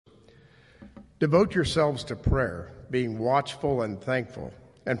Devote yourselves to prayer, being watchful and thankful,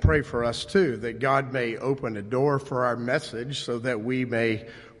 and pray for us too, that God may open a door for our message so that we may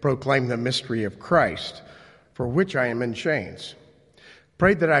proclaim the mystery of Christ, for which I am in chains.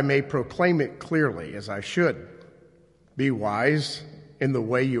 Pray that I may proclaim it clearly as I should. Be wise in the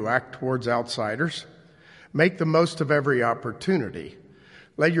way you act towards outsiders. Make the most of every opportunity.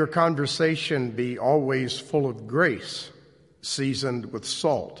 Let your conversation be always full of grace, seasoned with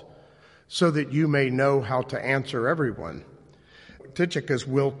salt, so that you may know how to answer everyone. Tychicus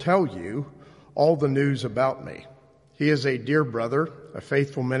will tell you all the news about me. He is a dear brother, a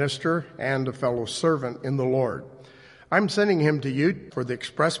faithful minister, and a fellow servant in the Lord. I'm sending him to you for the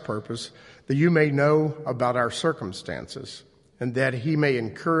express purpose that you may know about our circumstances, and that he may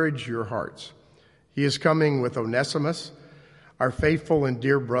encourage your hearts. He is coming with Onesimus, our faithful and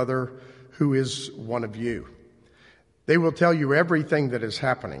dear brother, who is one of you. They will tell you everything that is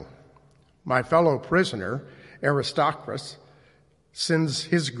happening. My fellow prisoner, Aristarchus, sends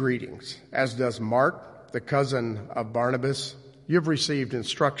his greetings, as does Mark, the cousin of Barnabas. You've received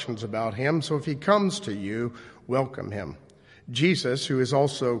instructions about him, so if he comes to you, welcome him. Jesus, who is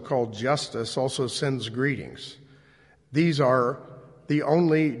also called Justus, also sends greetings. These are the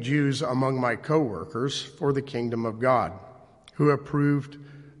only Jews among my co-workers for the kingdom of God, who have proved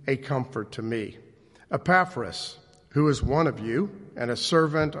a comfort to me. Epaphras, who is one of you and a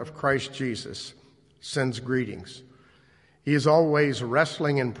servant of Christ Jesus, sends greetings. He is always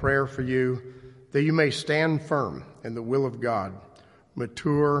wrestling in prayer for you, that you may stand firm in the will of God,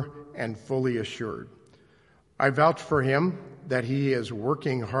 mature and fully assured. I vouch for him that he is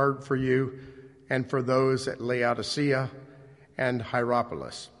working hard for you and for those at Laodicea and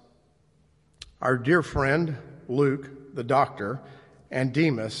Hierapolis. Our dear friend Luke, the doctor, and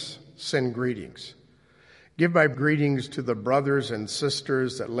Demas send greetings. Give my greetings to the brothers and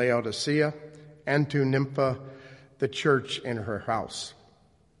sisters at Laodicea and to Nympha, the church in her house.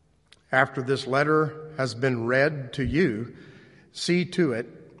 After this letter has been read to you, see to it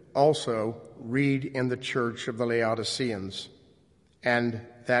also read in the church of the Laodiceans, and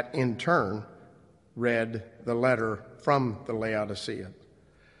that in turn read the letter from the Laodiceans.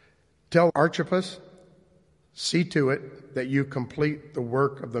 Tell Archippus, see to it that you complete the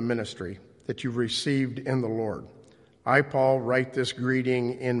work of the ministry that you've received in the Lord. I, Paul, write this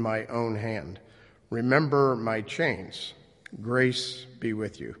greeting in my own hand. Remember my chains. Grace be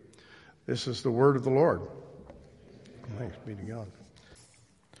with you. This is the word of the Lord. Thanks be to God.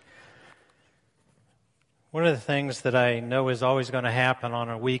 One of the things that I know is always going to happen on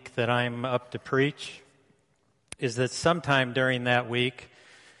a week that I'm up to preach is that sometime during that week,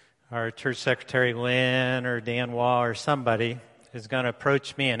 our church secretary Lynn or Dan Waugh or somebody is going to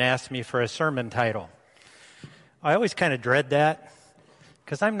approach me and ask me for a sermon title. I always kind of dread that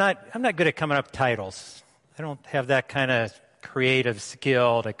because I'm not good at coming up with titles. I don't have that kind of creative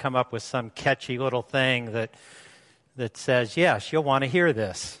skill to come up with some catchy little thing that says, yes, you'll want to hear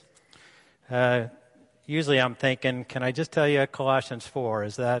this. Usually I'm thinking, can I just tell you Colossians 4?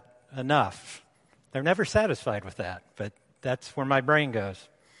 Is that enough? They're never satisfied with that, but that's where my brain goes.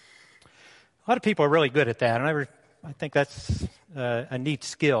 A lot of people are really good at that, and I think that's a neat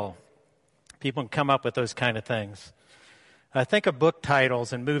skill. People can come up with those kind of things. Think of book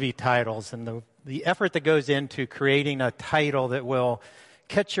titles and movie titles and the effort that goes into creating a title that will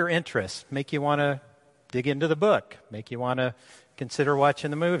catch your interest, make you want to dig into the book, make you want to consider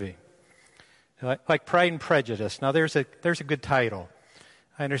watching the movie. Like Pride and Prejudice. Now, there's a good title.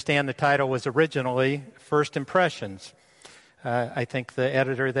 I understand the title was originally First Impressions. I think the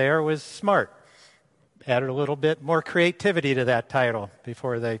editor there was smart. Added a little bit more creativity to that title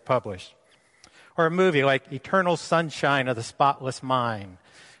before they published. Or a movie like Eternal Sunshine of the Spotless Mind.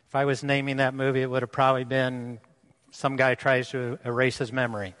 If I was naming that movie, it would have probably been some guy tries to erase his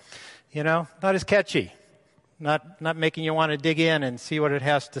memory. You know, not as catchy. Not making you want to dig in and see what it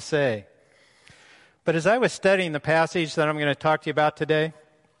has to say. But as I was studying the passage that I'm going to talk to you about today,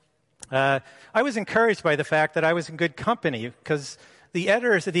 I was encouraged by the fact that I was in good company because the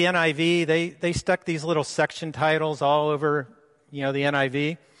editors of the NIV, they stuck these little section titles all over, the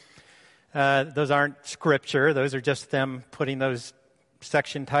NIV. Those aren't scripture. Those are just them putting those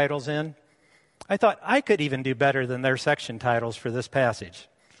section titles in. I thought I could even do better than their section titles for this passage.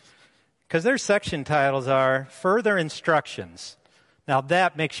 Because their section titles are further instructions. Now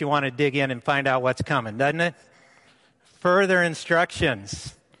that makes you want to dig in and find out what's coming, doesn't it? Further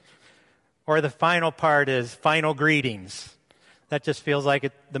instructions. Or the final part is final greetings. That just feels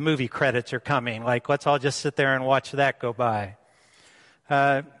like the movie credits are coming. Like, let's all just sit there and watch that go by.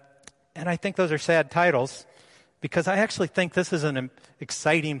 And I think those are sad titles because I actually think this is an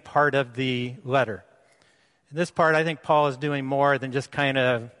exciting part of the letter. In this part, I think Paul is doing more than just kind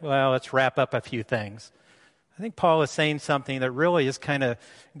of, well, let's wrap up a few things. I think Paul is saying something that really is kind of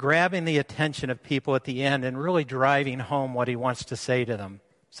grabbing the attention of people at the end and really driving home what he wants to say to them,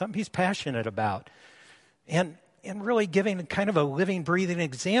 something he's passionate about, and really giving kind of a living, breathing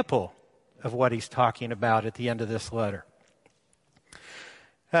example of what he's talking about at the end of this letter.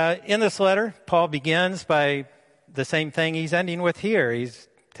 In this letter, Paul begins by the same thing he's ending with here. He's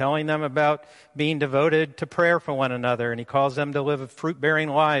telling them about being devoted to prayer for one another, and he calls them to live fruit-bearing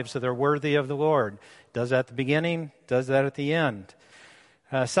lives so they're worthy of the Lord. Does that at the beginning, does that at the end.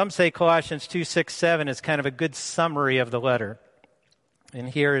 Some say Colossians 2:6-7 is kind of a good summary of the letter. And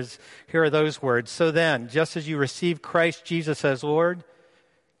here are those words. So then, just as you received Christ Jesus as Lord,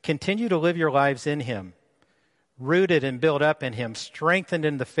 continue to live your lives in him, rooted and built up in him, strengthened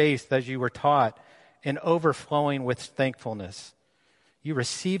in the faith as you were taught, and overflowing with thankfulness. You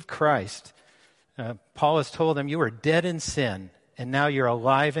received Christ. Paul has told them you were dead in sin, and now you're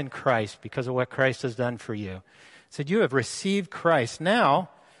alive in Christ because of what Christ has done for you. He said, you have received Christ. Now,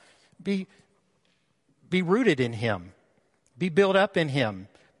 be rooted in him. Be built up in him.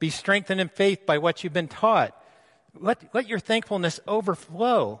 Be strengthened in faith by what you've been taught. Let your thankfulness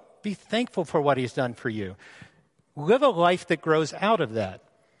overflow. Be thankful for what he's done for you. Live a life that grows out of that.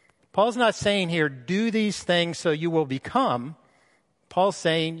 Paul's not saying here, do these things so you will become. Paul's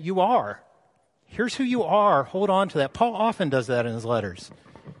saying, you are. Here's who you are. Hold on to that. Paul often does that in his letters.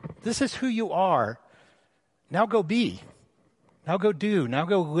 This is who you are. Now go be. Now go do. Now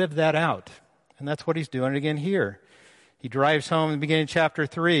go live that out. And that's what he's doing again here. He drives home in the beginning of chapter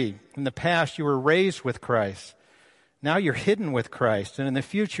 3. In the past, you were raised with Christ. Now you're hidden with Christ. And in the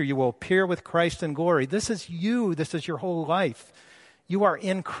future, you will appear with Christ in glory. This is you. This is your whole life. You are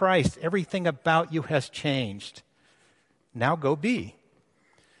in Christ. Everything about you has changed. Now go be.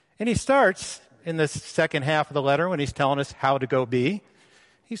 And he starts in the second half of the letter when he's telling us how to go be.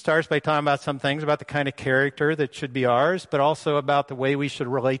 He starts by talking about some things about the kind of character that should be ours, but also about the way we should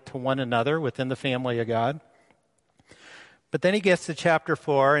relate to one another within the family of God. But then he gets to chapter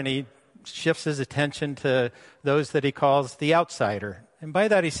 4 and he shifts his attention to those that he calls the outsider. And by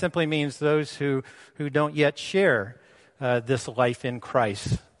that he simply means those who don't yet share this life in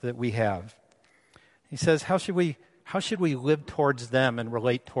Christ that we have. He says, how should we live towards them and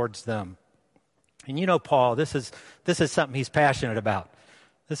relate towards them? And you know Paul, this is something he's passionate about.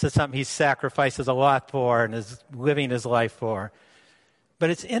 This is something he sacrifices a lot for and is living his life for. But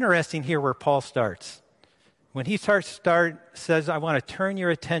it's interesting here where Paul starts. When he says, I want to turn your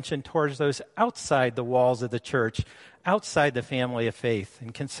attention towards those outside the walls of the church, outside the family of faith,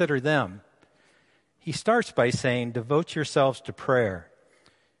 and consider them. He starts by saying, devote yourselves to prayer,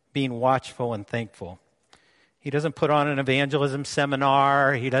 being watchful and thankful. He doesn't put on an evangelism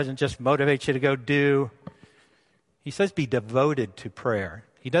seminar. He doesn't just motivate you to go do. He says be devoted to prayer.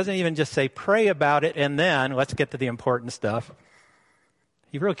 He doesn't even just say pray about it and then let's get to the important stuff.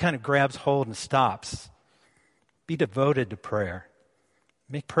 He really kind of grabs hold and stops. Be devoted to prayer.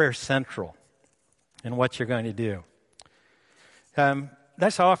 Make prayer central in what you're going to do.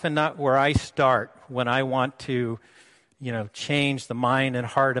 That's often not where I start when I want to, change the mind and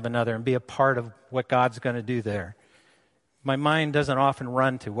heart of another and be a part of what God's going to do there. My mind doesn't often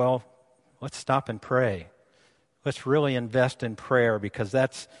run to, well, let's stop and pray. Let's really invest in prayer because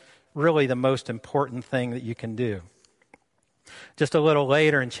that's really the most important thing that you can do. Just a little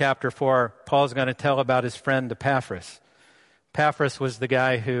later in chapter 4, Paul's going to tell about his friend Epaphras. Epaphras was the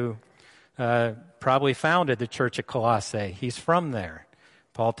guy who probably founded the church at Colossae. He's from there,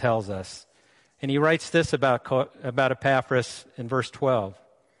 Paul tells us. And he writes this about Epaphras in verse 12.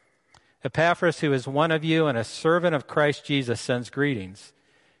 Epaphras, who is one of you and a servant of Christ Jesus, sends greetings.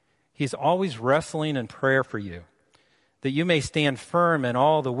 He's always wrestling in prayer for you, that you may stand firm in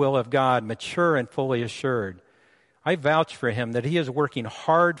all the will of God, mature and fully assured. I vouch for him that he is working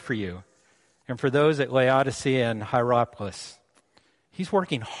hard for you and for those at Laodicea and Hierapolis. He's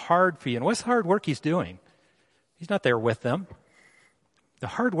working hard for you. And what's the hard work he's doing? He's not there with them. The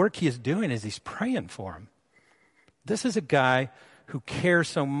hard work he is doing is he's praying for them. This is a guy who cares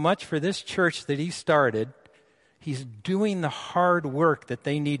so much for this church that he started. He's doing the hard work that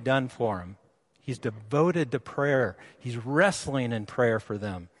they need done for him. He's devoted to prayer. He's wrestling in prayer for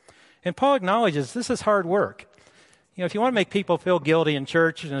them. And Paul acknowledges this is hard work. If you want to make people feel guilty in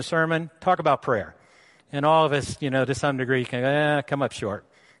church in a sermon, talk about prayer. And all of us, to some degree, can come up short.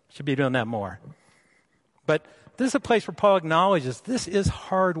 Should be doing that more. But this is a place where Paul acknowledges this is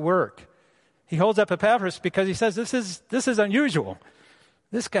hard work. He holds up Epaphras because he says this is unusual.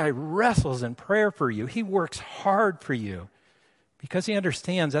 This guy wrestles in prayer for you. He works hard for you because he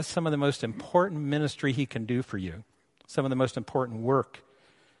understands that's some of the most important ministry he can do for you, some of the most important work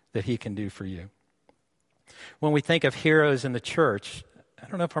that he can do for you. When we think of heroes in the church, I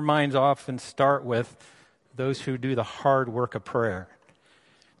don't know if our minds often start with those who do the hard work of prayer.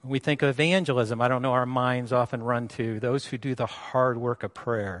 When we think of evangelism, I don't know, our minds often run to those who do the hard work of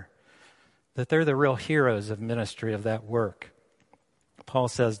prayer, that they're the real heroes of ministry of that work. Paul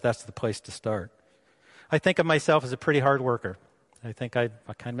says that's the place to start. I think of myself as a pretty hard worker. I think I've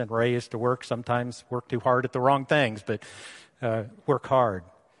kind of been raised to work, sometimes work too hard at the wrong things, but work hard.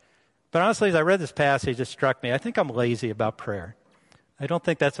 But honestly, as I read this passage, it struck me, I think I'm lazy about prayer. I don't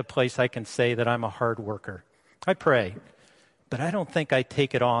think that's a place I can say that I'm a hard worker. I pray, but I don't think I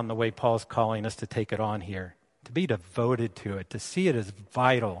take it on the way Paul's calling us to take it on here, to be devoted to it, to see it as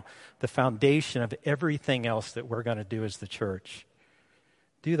vital, the foundation of everything else that we're going to do as the church.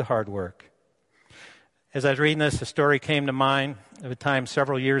 Do the hard work. As I was reading this, a story came to mind of a time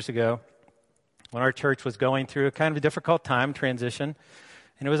several years ago when our church was going through a kind of a difficult time, transition,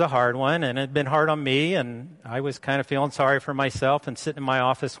 and it was a hard one, and it had been hard on me, and I was kind of feeling sorry for myself and sitting in my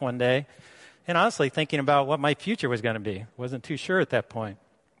office one day and honestly thinking about what my future was going to be. Wasn't too sure at that point.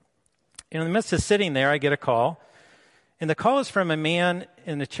 In the midst of sitting there, I get a call, and the call is from a man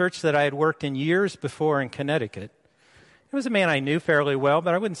in the church that I had worked in years before in Connecticut. It was a man I knew fairly well,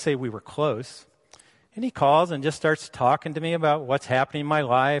 but I wouldn't say we were close. And he calls and just starts talking to me about what's happening in my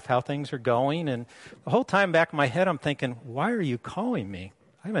life, how things are going. And the whole time back in my head, I'm thinking, why are you calling me?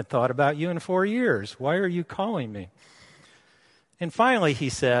 I haven't thought about you in 4 years. Why are you calling me? And finally, he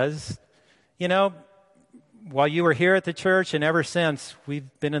says, you know, while you were here at the church and ever since,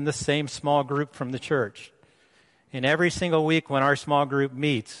 we've been in the same small group from the church. And every single week when our small group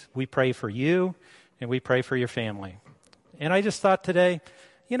meets, we pray for you and we pray for your family. And I just thought today,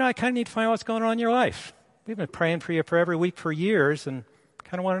 you know, I kind of need to find out what's going on in your life. We've been praying for you for every week for years and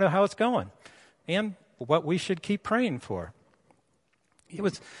kind of want to know how it's going and what we should keep praying for. It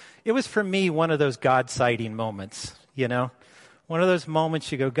was for me one of those God-sighting moments, you know, one of those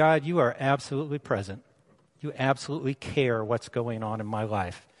moments you go, God, you are absolutely present. You absolutely care what's going on in my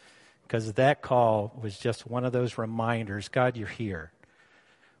life, because that call was just one of those reminders, God, you're here.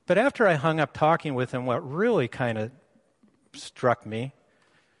 But after I hung up talking with him, what really kind of struck me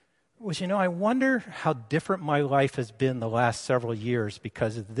was, you know, I wonder how different my life has been the last several years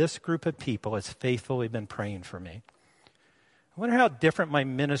because this group of people has faithfully been praying for me. I wonder how different my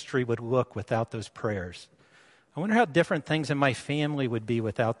ministry would look without those prayers. I wonder how different things in my family would be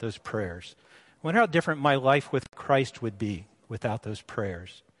without those prayers. I wonder how different my life with Christ would be without those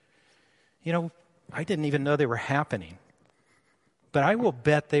prayers. You know, I didn't even know they were happening. But I will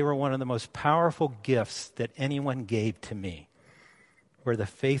bet they were one of the most powerful gifts that anyone gave to me, were the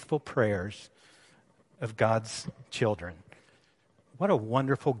faithful prayers of God's children. What a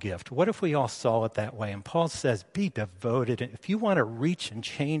wonderful gift. What if we all saw it that way? And Paul says, be devoted. If you want to reach and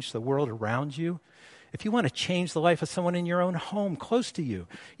change the world around you, if you want to change the life of someone in your own home close to you,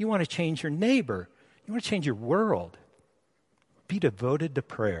 you want to change your neighbor, you want to change your world, be devoted to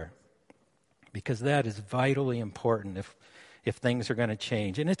prayer, because that is vitally important if things are going to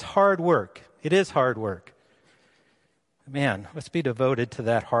change. And it's hard work. It is hard work. Man, let's be devoted to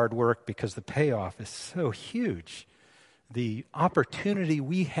that hard work because the payoff is so huge. The opportunity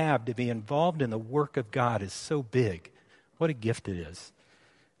we have to be involved in the work of God is so big. What a gift it is.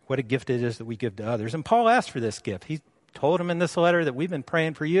 What a gift it is that we give to others. And Paul asked for this gift. He told him in this letter that we've been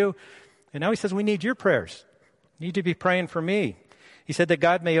praying for you. And now he says we need your prayers. You need to be praying for me. He said that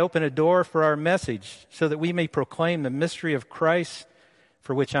God may open a door for our message so that we may proclaim the mystery of Christ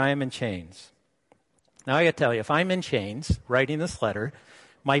for which I am in chains. Now I got to tell you, if I'm in chains writing this letter,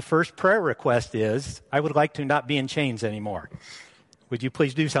 my first prayer request is I would like to not be in chains anymore. Would you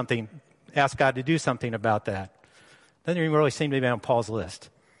please do something, ask God to do something about that? Doesn't even really seem to be on Paul's list.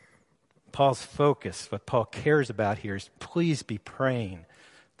 Paul's focus, what Paul cares about here is please be praying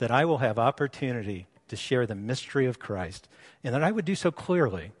that I will have opportunity to share the mystery of Christ and that I would do so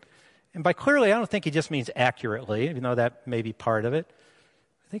clearly. And by clearly, I don't think he just means accurately, even though that may be part of it.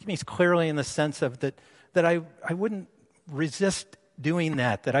 I think it means clearly in the sense of that I wouldn't resist doing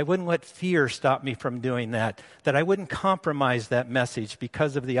that I wouldn't let fear stop me from doing that I wouldn't compromise that message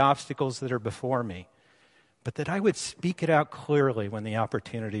because of the obstacles that are before me, but that I would speak it out clearly when the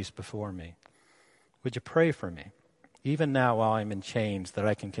opportunity is before me. Would you pray for me, even now while I'm in chains, that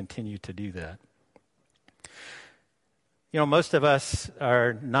I can continue to do that? You know, most of us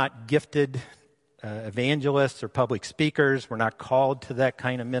are not gifted evangelists or public speakers. We're not called to that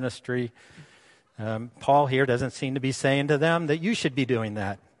kind of ministry. Paul here doesn't seem to be saying to them that you should be doing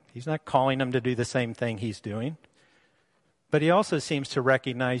that. He's not calling them to do the same thing he's doing. But he also seems to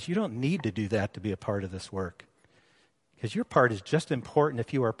recognize you don't need to do that to be a part of this work. Because your part is just important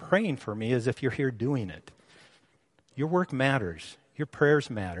if you are praying for me as if you're here doing it. Your work matters. Your prayers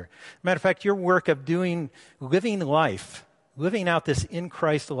matter. Matter of fact, your work of living life, living out this in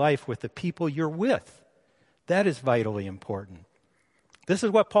Christ life with the people you're with, that is vitally important. This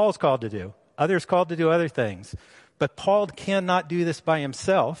is what Paul's called to do. Others called to do other things. But Paul cannot do this by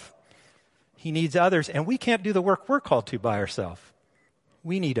himself. He needs others, and we can't do the work we're called to by ourselves.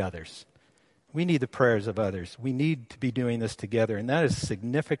 We need others. We need the prayers of others. We need to be doing this together, and that is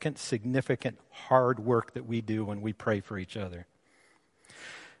significant, hard work that we do when we pray for each other.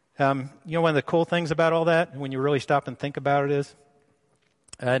 One of the cool things about all that, when you really stop and think about it, is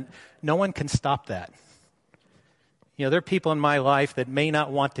no one can stop that. There are people in my life that may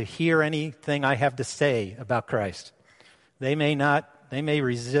not want to hear anything I have to say about Christ. They may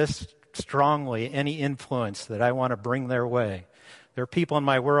resist strongly any influence that I want to bring their way. There are people in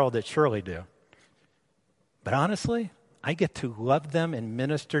my world that surely do. But honestly, I get to love them and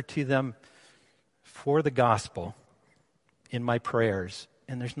minister to them for the gospel in my prayers.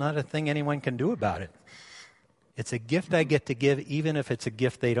 And there's not a thing anyone can do about it. It's a gift I get to give, even if it's a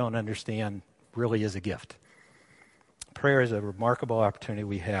gift they don't understand really is a gift. Prayer is a remarkable opportunity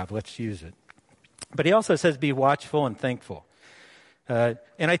we have. Let's use it. But he also says be watchful and thankful. And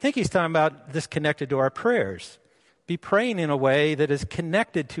I think he's talking about this connected to our prayers. Be praying in a way that is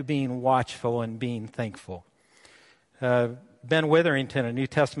connected to being watchful and being thankful. Ben Witherington, a New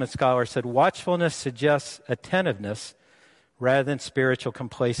Testament scholar, said, watchfulness suggests attentiveness rather than spiritual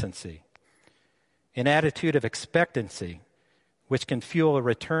complacency, an attitude of expectancy which can fuel a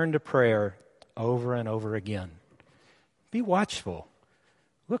return to prayer over and over again. Be watchful.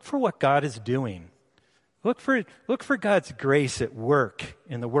 Look for what God is doing. Look for God's grace at work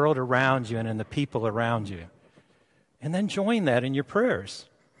in the world around you and in the people around you. And then join that in your prayers.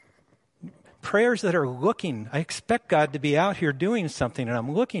 Prayers that are looking, I expect God to be out here doing something, and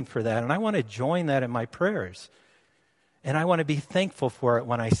I'm looking for that, and I want to join that in my prayers. And I want to be thankful for it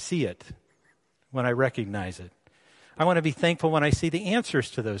when I see it, when I recognize it. I want to be thankful when I see the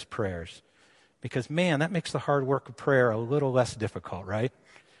answers to those prayers. Because, man, that makes the hard work of prayer a little less difficult, right?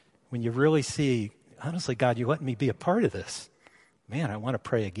 When you really see, honestly, God, you let me be a part of this. Man, I want to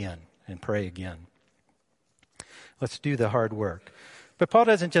pray again and pray again. Let's do the hard work. But Paul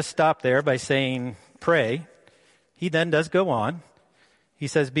doesn't just stop there by saying pray. He then does go on. He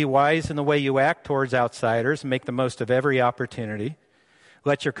says, be wise in the way you act towards outsiders and make the most of every opportunity.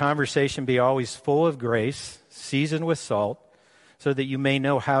 Let your conversation be always full of grace, seasoned with salt, so that you may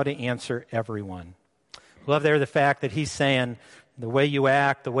know how to answer everyone. Love there the fact that he's saying the way you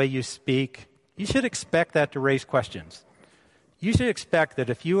act, the way you speak, you should expect that to raise questions. You should expect that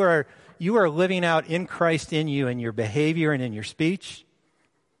if you are living out in Christ in you in your behavior and in your speech,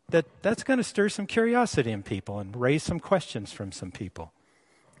 that's going to stir some curiosity in people and raise some questions from some people.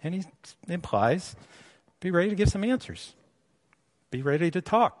 And he implies, be ready to give some answers. Be ready to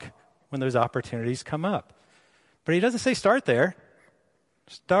talk when those opportunities come up. But he doesn't say start there.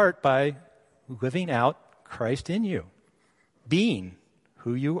 Start by living out Christ in you, being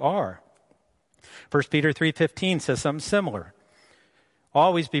who you are. 1 Peter 3:15 says something similar.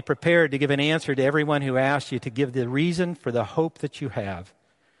 Always be prepared to give an answer to everyone who asks you to give the reason for the hope that you have.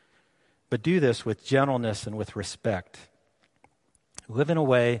 But do this with gentleness and with respect. Live in a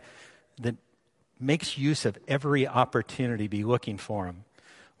way that makes use of every opportunity, be looking for them.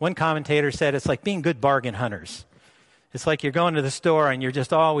 One commentator said it's like being good bargain hunters. It's like you're going to the store and you're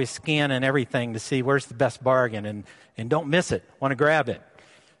just always scanning everything to see where's the best bargain and don't miss it, want to grab it.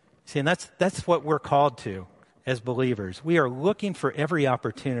 See, and that's what we're called to as believers. We are looking for every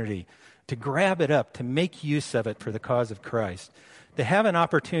opportunity to grab it up, to make use of it for the cause of Christ, to have an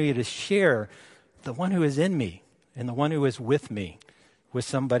opportunity to share the one who is in me and the one who is with me with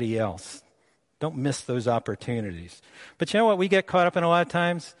somebody else. Don't miss those opportunities. But you know what we get caught up in a lot of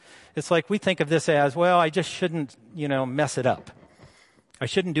times? It's like we think of this as, well, I just shouldn't, mess it up. I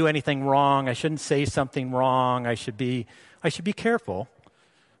shouldn't do anything wrong. I shouldn't say something wrong. I should be careful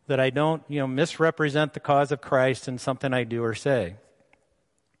that I don't, misrepresent the cause of Christ in something I do or say.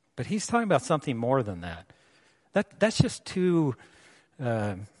 But he's talking about something more than that. That's just too,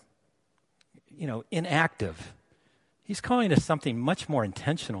 inactive. He's calling us something much more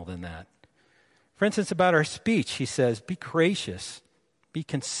intentional than that. For instance, about our speech, he says, be gracious, be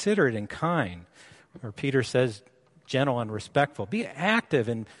considerate and kind. Or Peter says, gentle and respectful. Be active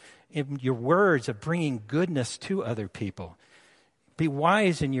in your words of bringing goodness to other people. Be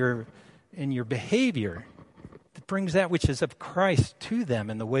wise in your in your behavior that brings that which is of Christ to them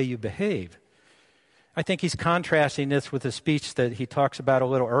in the way you behave. I think he's contrasting this with a speech that he talks about a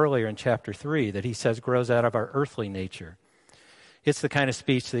little earlier in chapter 3 that he says grows out of our earthly nature. It's the kind of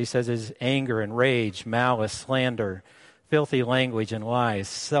speech that he says is anger and rage, malice, slander, filthy language and lies,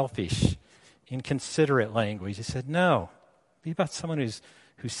 selfish, inconsiderate language. He said, no, be about someone who's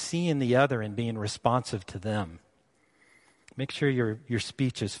seeing the other and being responsive to them. Make sure your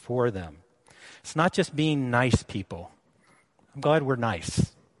speech is for them. It's not just being nice people. I'm glad we're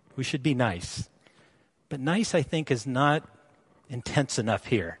nice. We should be nice. But nice, I think, is not intense enough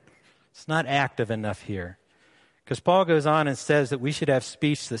here. It's not active enough here. Because Paul goes on and says that we should have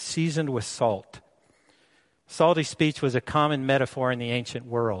speech that's seasoned with salt. Salty speech was a common metaphor in the ancient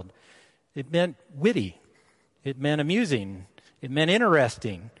world. It meant witty. It meant amusing. It meant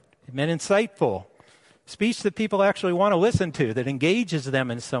interesting. It meant insightful. Speech that people actually want to listen to, that engages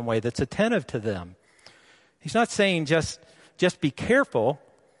them in some way, that's attentive to them. He's not saying just be careful.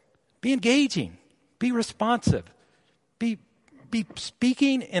 Be engaging. Be responsive. Be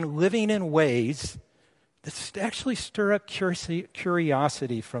speaking and living in ways that actually stir up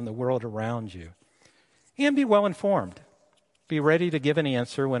curiosity from the world around you. And be well informed. Be ready to give an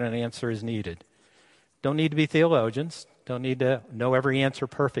answer when an answer is needed. Don't need to be theologians. Don't need to know every answer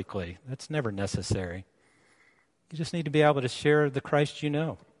perfectly. That's never necessary. You just need to be able to share the Christ you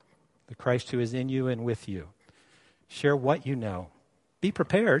know, the Christ who is in you and with you. Share what you know. Be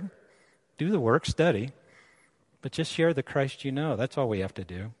prepared. Do the work, study, but just share the Christ you know. That's all we have to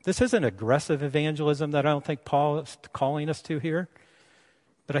do. This isn't aggressive evangelism that I don't think Paul is calling us to here,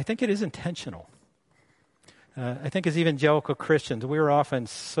 but I think it is intentional. I think as evangelical Christians, we are often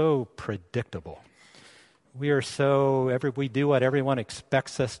so predictable. We do what everyone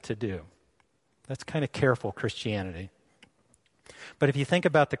expects us to do. That's kind of careful Christianity. But if you think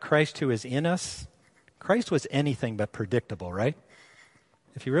about the Christ who is in us, Christ was anything but predictable, right?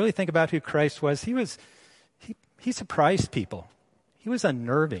 If you really think about who Christ was, he surprised people. He was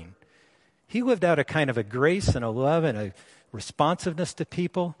unnerving. He lived out a kind of a grace and a love and a responsiveness to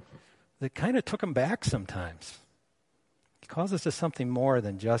people that kind of took him back sometimes. He calls us to something more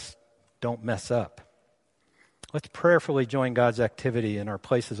than just don't mess up. Let's prayerfully join God's activity in our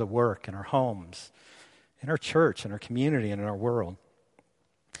places of work, in our homes, in our church, in our community, and in our world.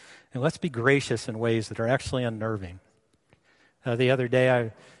 And let's be gracious in ways that are actually unnerving. The other day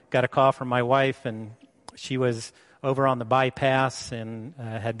I got a call from my wife, and she was over on the bypass and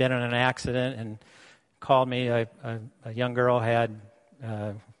had been in an accident and called me. A young girl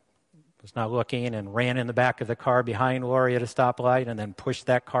was not looking and ran in the back of the car behind Lori at a stoplight and then pushed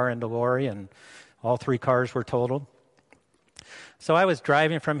that car into Lori, and all 3 cars were totaled. So I was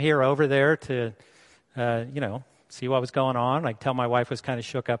driving from here over there to, see what was going on. I could tell my wife was kind of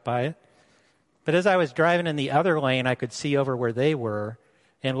shook up by it. But as I was driving in the other lane, I could see over where they were,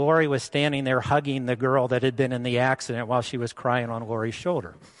 and Lori was standing there hugging the girl that had been in the accident while she was crying on Lori's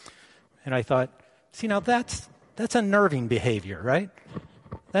shoulder. And I thought, see, now that's unnerving behavior, right?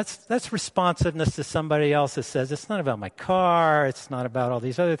 That's responsiveness to somebody else that says, it's not about my car, it's not about all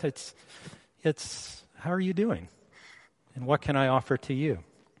these other things. It's how are you doing? And what can I offer to you?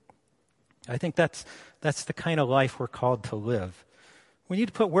 I think that's the kind of life we're called to live. We need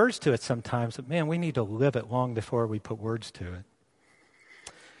to put words to it sometimes, but man, we need to live it long before we put words to it.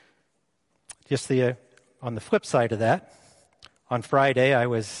 Just on the flip side of that, on Friday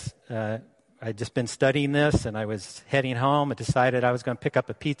I'd just been studying this, and I was heading home. I decided I was going to pick up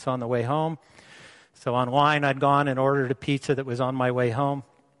a pizza on the way home. So online I'd gone and ordered a pizza that was on my way home.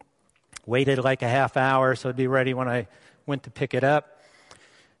 Waited like a half hour so it'd be ready when I went to pick it up.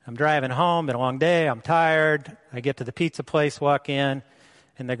 I'm driving home, been a long day, I'm tired. I get to the pizza place, walk in,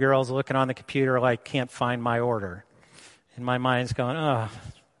 and the girl's looking on the computer like, can't find my order. And my mind's going, I'm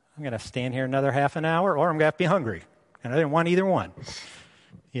going to stand here another half an hour, or I'm going to have to be hungry. And I didn't want either one,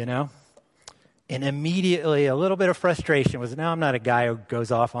 And immediately a little bit of frustration was, now I'm not a guy who goes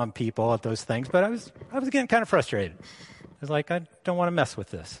off on people at those things, but I was getting kind of frustrated. I was like, I don't want to mess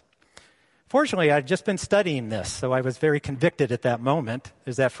with this. Fortunately, I'd just been studying this, so I was very convicted at that moment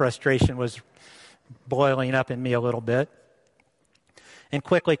as that frustration was boiling up in me a little bit, and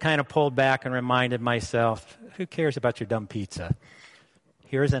quickly kind of pulled back and reminded myself, who cares about your dumb pizza?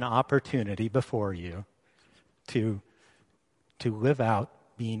 Here's an opportunity before you to live out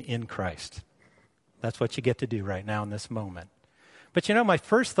being in Christ. That's what you get to do right now in this moment. But my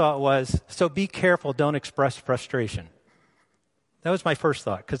first thought was, so be careful, don't express frustration. That was my first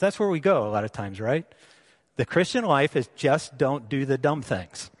thought, because that's where we go a lot of times, right? The Christian life is just don't do the dumb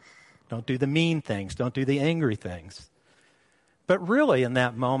things. Don't do the mean things. Don't do the angry things. But really, in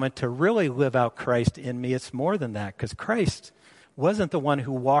that moment, to really live out Christ in me, it's more than that, because Christ wasn't the one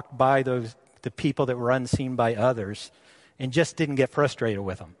who walked by the people that were unseen by others and just didn't get frustrated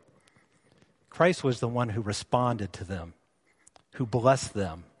with them. Christ was the one who responded to them, who blessed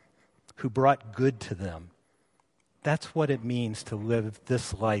them, who brought good to them. That's what it means to live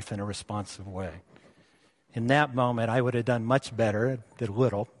this life in a responsive way. In that moment, I would have done much better, did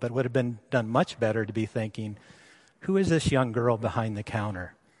little, but would have been done much better to be thinking, who is this young girl behind the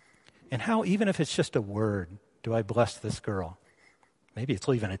counter? And how, even if it's just a word, do I bless this girl? Maybe it's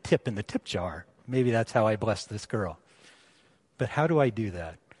leaving a tip in the tip jar. Maybe that's how I bless this girl. But how do I do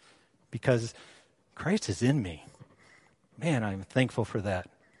that? Because Christ is in me. Man, I'm thankful for that.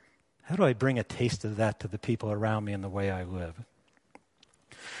 How do I bring a taste of that to the people around me in the way I live?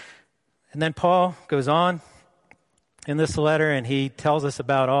 And then Paul goes on in this letter, and he tells us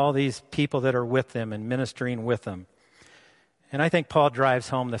about all these people that are with him and ministering with him. And I think Paul drives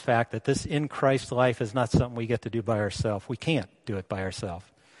home the fact that this in Christ life is not something we get to do by ourselves. We can't do it by ourselves.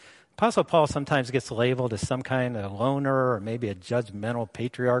 Apostle Paul sometimes gets labeled as some kind of loner or maybe a judgmental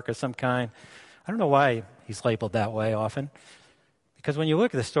patriarch of some kind. I don't know why he's labeled that way often. Because when you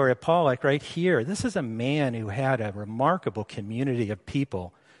look at the story of Paul, like right here, this is a man who had a remarkable community of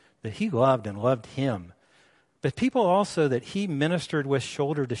people that he loved and loved him. But people also that he ministered with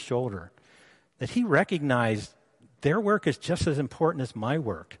shoulder to shoulder, that he recognized their work is just as important as my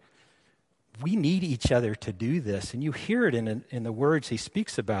work. We need each other to do this. And you hear it in the words he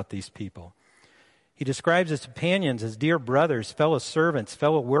speaks about these people. He describes his companions as dear brothers, fellow servants,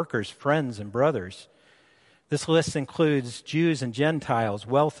 fellow workers, friends, and brothers. This list includes Jews and Gentiles,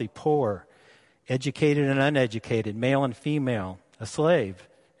 wealthy, poor, educated and uneducated, male and female, a slave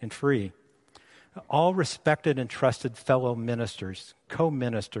and free. All respected and trusted fellow ministers,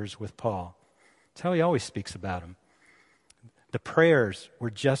 co-ministers with Paul. That's how he always speaks about them. The prayers were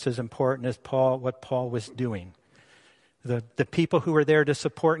just as important as what Paul was doing. The people who were there to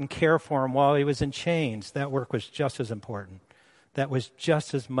support and care for him while he was in chains, that work was just as important. That was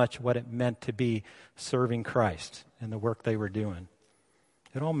just as much what it meant to be serving Christ in the work they were doing.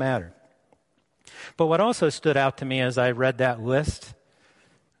 It all mattered. But what also stood out to me as I read that list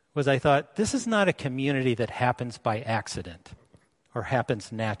was I thought, this is not a community that happens by accident or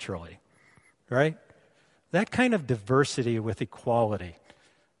happens naturally, right? That kind of diversity with equality,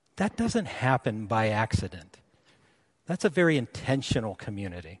 that doesn't happen by accident. That's a very intentional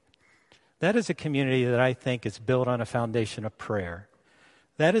community. That is a community that I think is built on a foundation of prayer.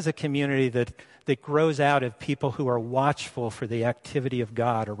 That is a community that grows out of people who are watchful for the activity of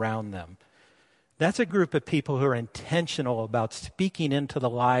God around them. That's a group of people who are intentional about speaking into the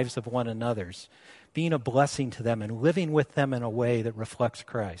lives of one another's, being a blessing to them and living with them in a way that reflects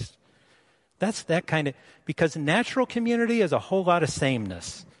Christ. That's that kind of, because natural community is a whole lot of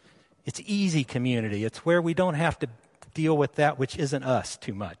sameness. It's easy community. It's where we don't have to deal with that which isn't us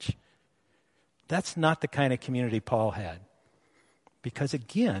too much. That's not the kind of community Paul had. Because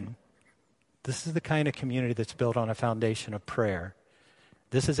again, this is the kind of community that's built on a foundation of prayer.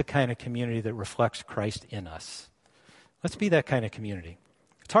 This is a kind of community that reflects Christ in us. Let's be that kind of community.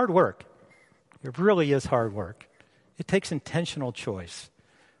 It's hard work. It really is hard work. It takes intentional choice.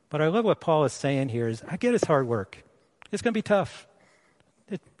 But I love what Paul is saying here is, I get it's hard work. It's going to be tough.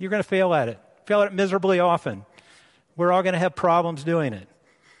 You're going to fail at it miserably often. We're all going to have problems doing it.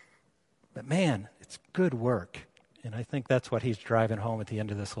 But man, it's good work. And I think that's what he's driving home at the end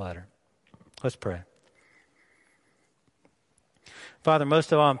of this letter. Let's pray. Father,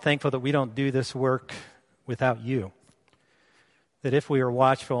 most of all, I'm thankful that we don't do this work without you. That if we are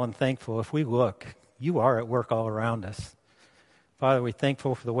watchful and thankful, if we look, you are at work all around us. Father, we're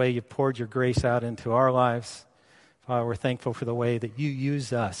thankful for the way you've poured your grace out into our lives. Father, we're thankful for the way that you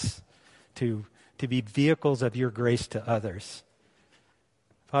use us to be vehicles of your grace to others.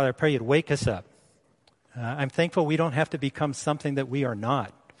 Father, I pray you'd wake us up. I'm thankful we don't have to become something that we are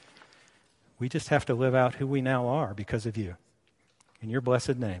not. We just have to live out who we now are because of you. In your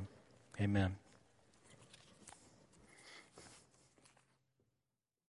blessed name, amen.